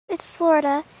it's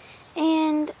Florida,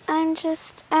 and I'm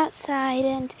just outside,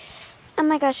 and oh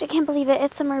my gosh, I can't believe it.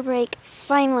 It's summer break,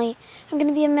 finally. I'm going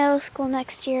to be in middle school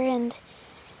next year, and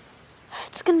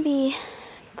it's going to be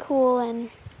cool, and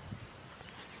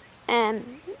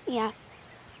yeah.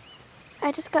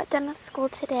 I just got done with school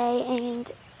today, and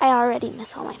I already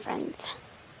miss all my friends.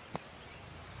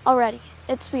 Already.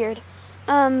 It's weird.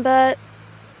 But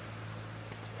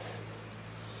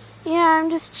yeah, I'm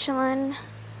just chilling.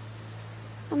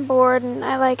 I'm bored, and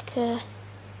I like to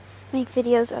make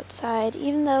videos outside,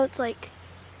 even though it's like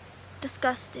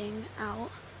disgusting out.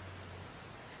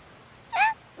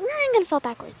 I'm gonna fall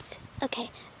backwards. Okay.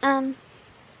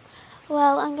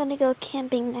 Well, I'm gonna go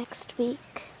camping next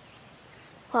week.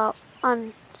 Well,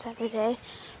 on Saturday.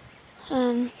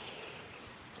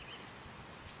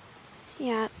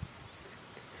 Yeah.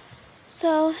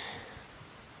 So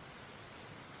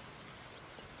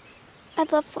I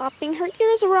love flopping her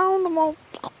ears around them all.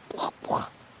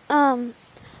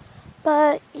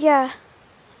 But yeah.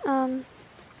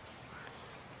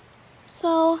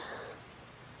 So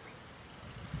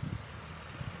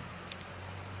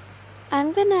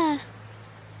I'm gonna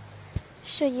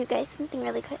show you guys something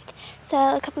really quick.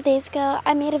 So a couple days ago,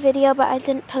 I made a video, but I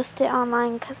didn't post it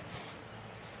online because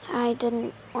I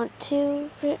didn't want to.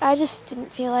 I just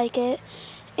didn't feel like it.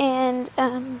 And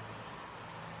I'm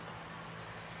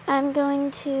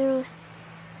going to,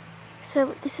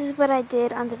 so this is what I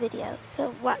did on the video.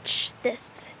 So watch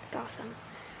this. It's awesome.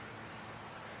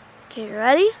 Okay, you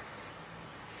ready?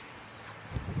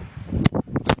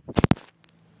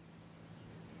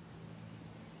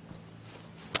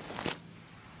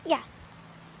 Yeah.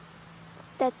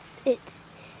 That's it.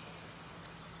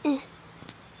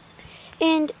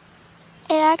 And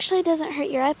it actually doesn't hurt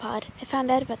your iPod. I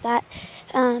found out about that.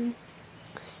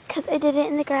 Because I did it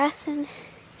in the grass and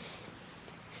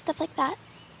stuff like that.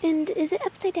 And is it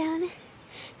upside down?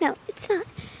 No, it's not.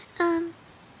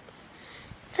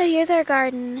 So here's our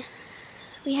garden.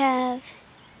 We have,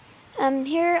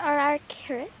 here are our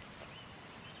carrots.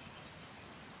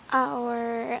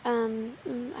 I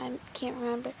can't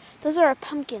remember. Those are our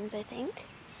pumpkins, I think.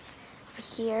 Over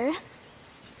here.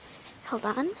 Hold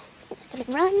on. I'm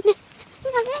gonna run.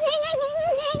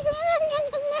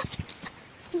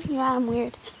 Yeah, I'm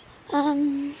weird.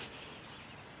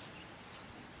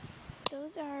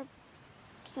 Those are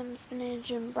some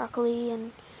spinach and broccoli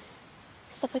and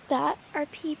stuff like that. Our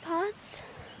pea pods.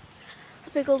 A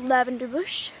big old lavender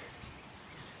bush.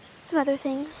 Some other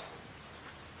things.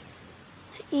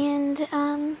 And,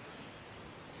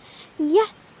 yeah.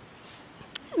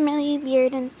 I'm really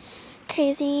weird and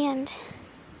crazy and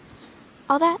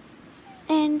all that.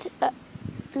 And,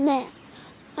 nah.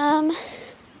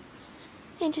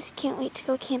 I just can't wait to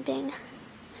go camping.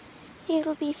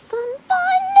 It'll be fun.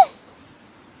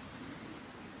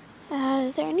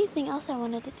 Is there anything else I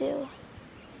wanted to do?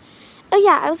 Oh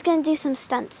yeah, I was gonna do some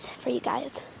stunts for you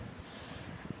guys.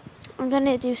 I'm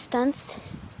gonna do stunts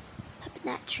up in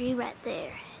that tree right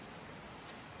there.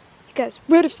 You guys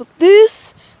ready for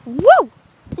this? Woo!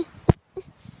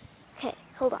 Okay,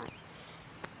 hold on.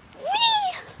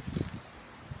 Whee!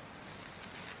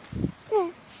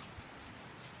 There.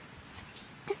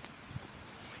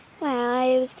 Wow,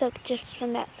 I was soaked just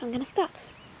from that, so I'm gonna stop.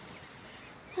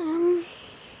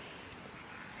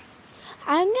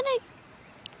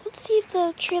 Let's see if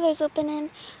the trailer's open, and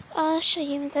I'll show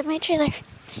you inside my trailer.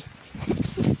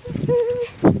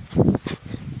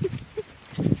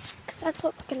 Because that's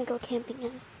what we're gonna go camping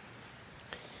in.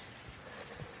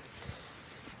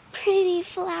 Pretty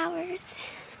flowers.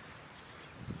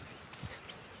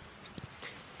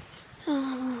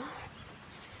 Oh,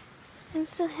 I'm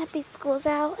so happy school's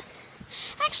out.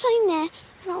 Actually, nah, I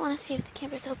don't want to see if the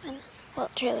camper's open. Well,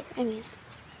 trailer, I mean.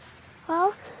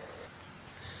 Well,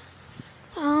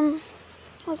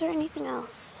 was there anything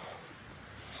else?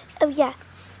 Oh yeah,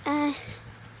 I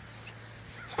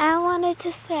wanted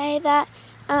to say that,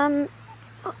 I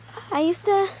used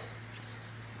to,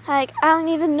 like, I don't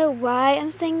even know why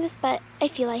I'm saying this, but I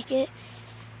feel like it.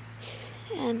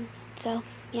 So,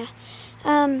 yeah.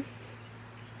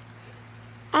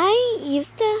 I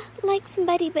used to like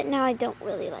somebody, but now I don't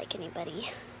really like anybody.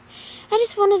 I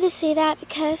just wanted to say that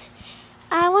because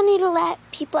I wanted to let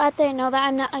people out there know that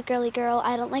I'm not a girly girl.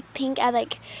 I don't like pink. I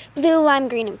like blue, lime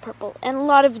green, and purple. And a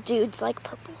lot of dudes like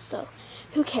purple, so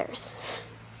who cares?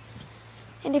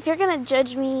 And if you're gonna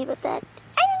judge me with that,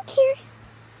 I don't care.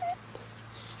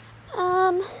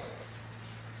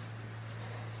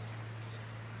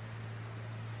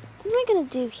 What am I gonna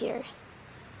do here?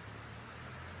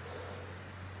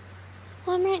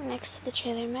 Well, I'm right next to the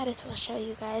trailer. Might as well show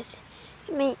you guys.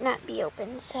 It may not be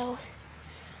open, so.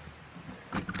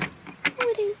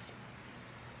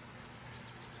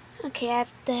 Okay, I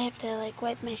have to like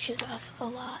wipe my shoes off a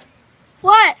lot.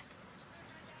 What?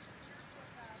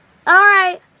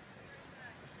 Alright.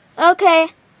 Okay.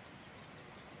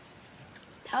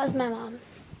 That was my mom.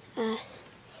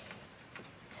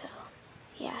 So,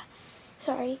 yeah.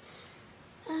 Sorry.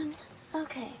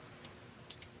 Okay.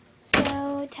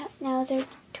 So, now is our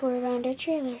tour around our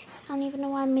trailer. I don't even know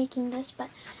why I'm making this, but,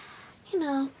 you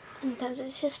know, sometimes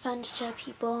it's just fun to show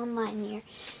people online your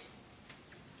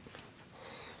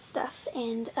stuff.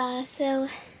 And, so,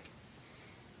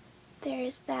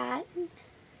 there's that. It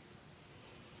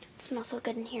smells so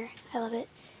good in here. I love it.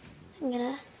 I'm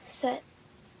gonna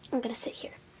sit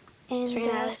here. And ran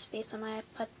out of space on my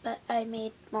iPod, but I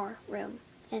made more room.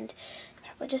 And I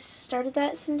probably just started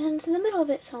that sentence in the middle of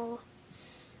it, so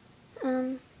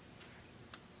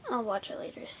I'll watch it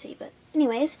later to see. But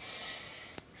anyways,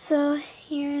 so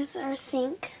here's our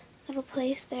sink, little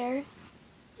place there,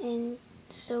 and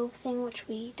stove thing which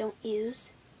we don't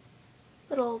use.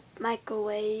 Little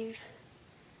microwave.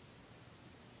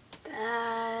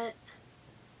 That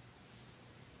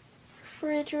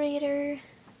refrigerator,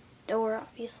 door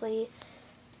obviously.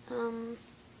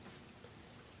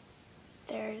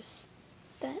 There's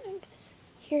that, I guess,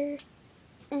 here,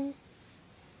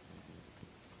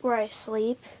 where I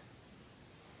sleep.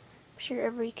 I'm sure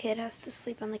every kid has to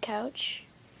sleep on the couch.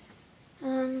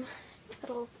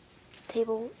 Little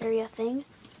table area thing.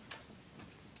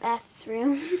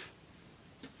 Bathroom.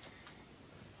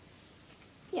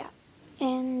 Yeah.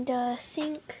 And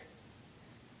sink.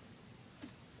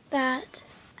 That.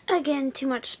 Again, too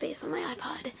much space on my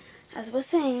iPod. As I was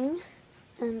saying,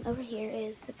 over here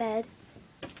is the bed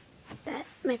that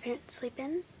my parents sleep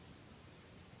in.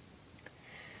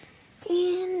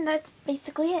 And that's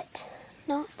basically it.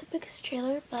 Not the biggest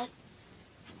trailer, but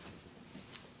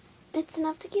it's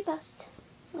enough to keep us,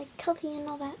 like, healthy and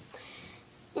all that.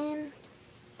 And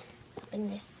open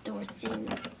this door thing.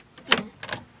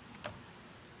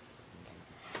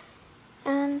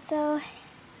 So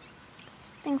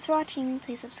thanks for watching.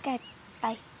 Please subscribe.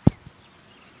 Bye.